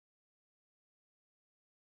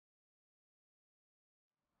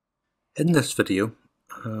In this video,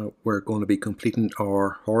 we're going to be completing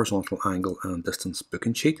our horizontal angle and distance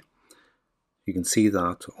booking sheet. You can see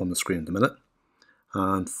that on the screen in a minute.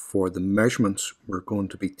 And for the measurements, we're going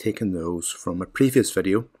to be taking those from a previous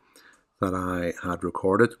video that I had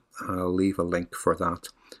recorded. I'll leave a link for that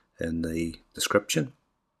in the description.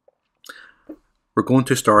 We're going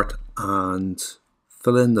to start and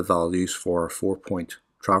fill in the values for our 4-point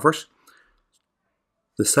traverse.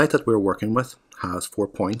 The site that we're working with has 4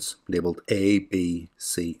 points labelled A, B,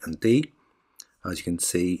 C and D, as you can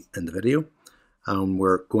see in the video, and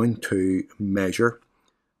we're going to measure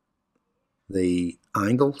the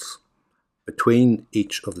angles between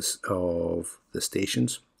each of the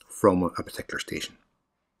stations from a particular station.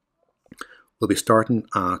 We'll be starting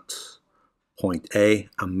at point A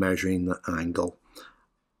and measuring the angle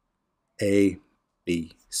A,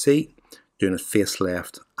 B, C, doing it face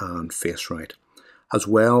left and face right. As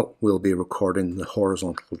well, we'll be recording the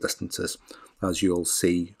horizontal distances, as you'll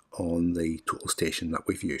see on the total station that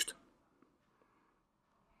we've used.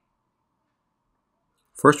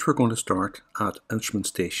 First, we're going to start at instrument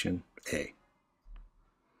station A.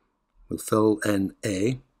 We'll fill in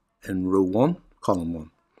A in row 1, column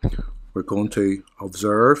 1. We're going to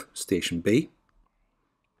observe station B,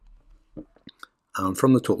 and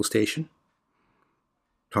from the total station,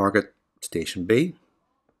 target station B,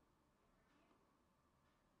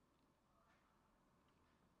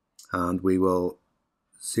 and we will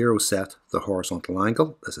zero set the horizontal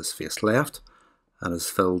angle. This is face left and is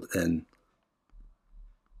filled in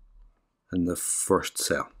the first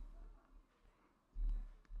cell.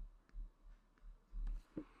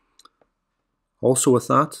 Also with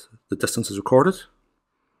that, the distance is recorded.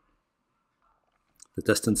 The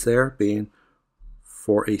distance there being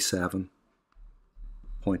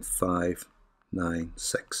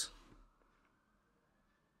 47.596.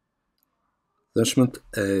 The instrument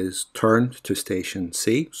is turned to station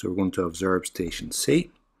C, so we're going to observe station C,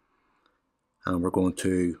 and we're going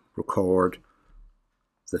to record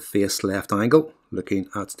the face left angle looking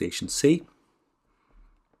at station C.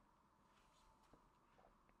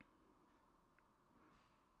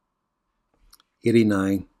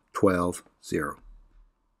 (89.12.0).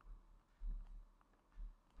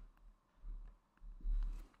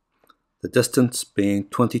 The distance being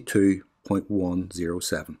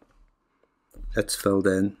 22.107. It's filled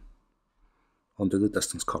in under the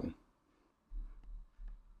distance column.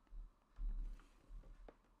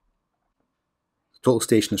 The total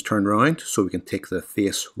station is turned around so we can take the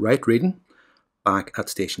face right reading back at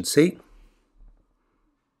station C.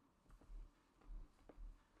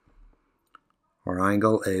 Our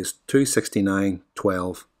angle is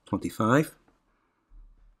 269.12.25.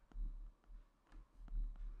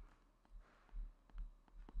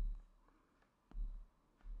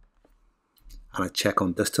 And a check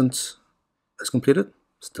on distance is completed,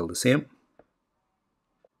 still the same.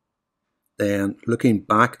 Then looking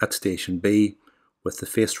back at station B with the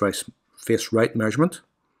face right measurement,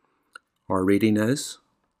 our reading is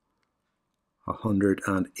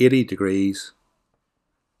 180 degrees,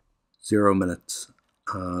 0 minutes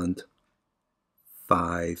and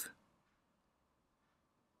 5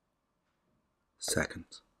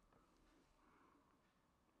 seconds.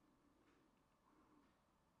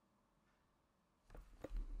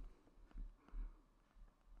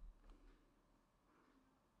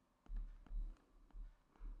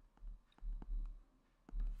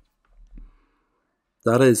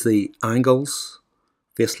 That is the angles,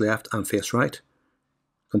 face left and face right,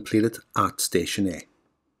 completed at station A.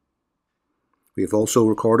 We have also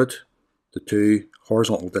recorded the 2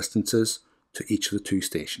 horizontal distances to each of the 2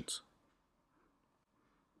 stations.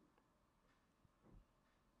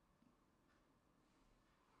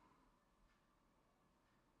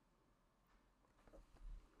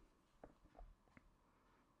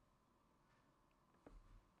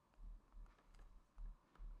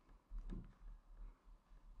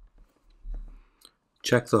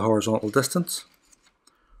 Check the horizontal distance,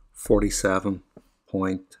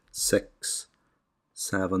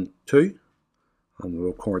 47.672, and we'll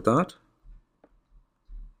record that.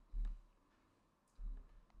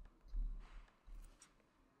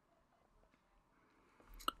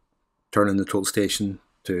 Turn in the total station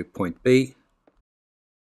to point B,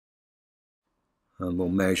 and we'll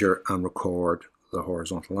measure and record the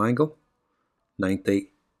horizontal angle,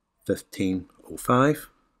 90.15.05.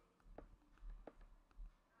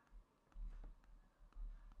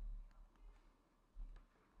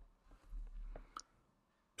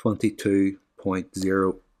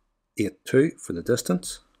 22.082 for the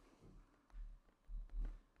distance.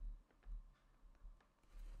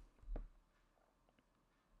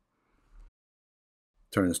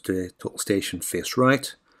 Turn us to total station face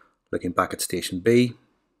right, looking back at station B.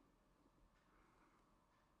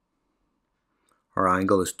 Our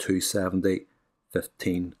angle is 270,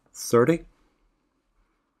 15, 30.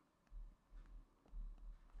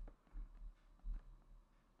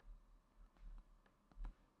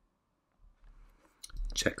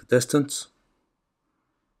 Check the distance.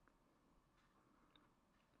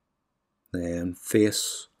 Then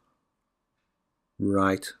face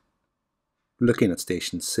right, looking at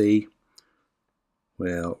station C.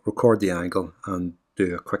 We'll record the angle and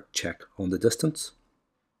do a quick check on the distance.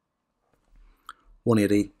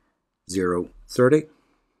 180, 0, 30.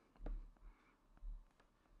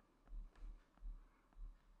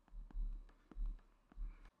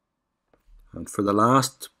 And for the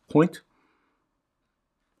last point,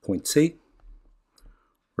 point C,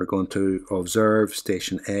 we're going to observe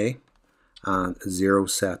station A and 0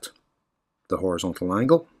 set the horizontal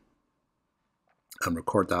angle and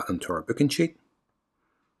record that into our booking sheet.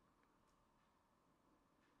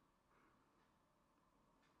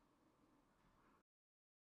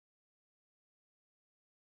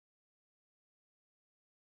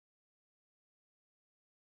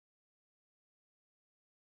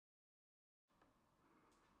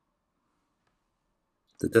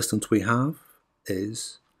 The distance we have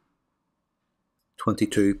is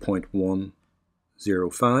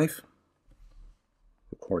 22.105.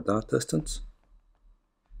 Record that distance.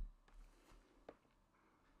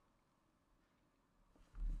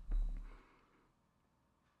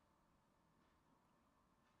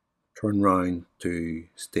 Turn round to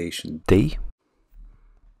station D.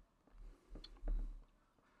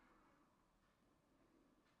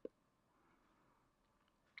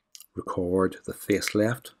 Record the face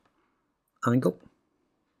left angle.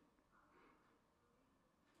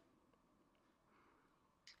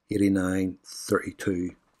 89,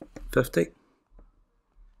 32, 50.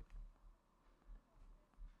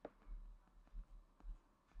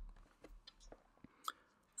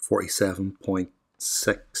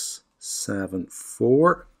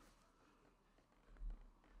 .674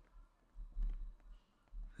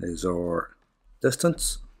 is our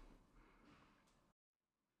distance.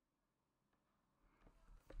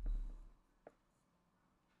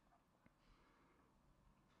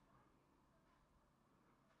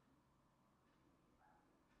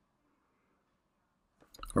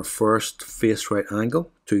 Our first face right angle,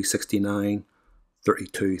 269,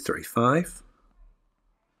 32, 35.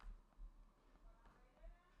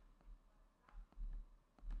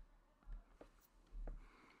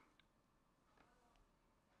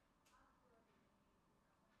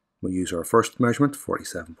 We'll use our first measurement,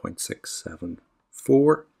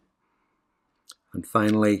 47.674. And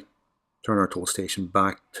finally, turn our total station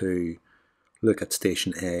back to look at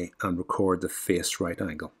station A and record the face right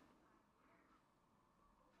angle.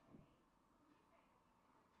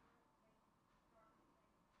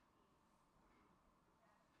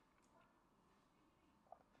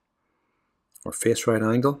 Our face right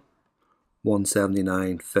angle,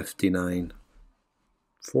 179, 59,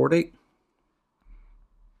 40.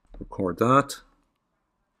 Record that.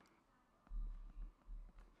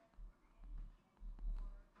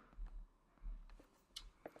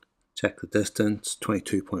 Check the distance,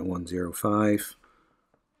 22.105,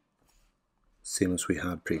 same as we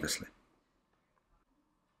had previously.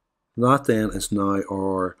 That then is now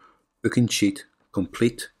our booking sheet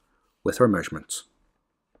complete with our measurements.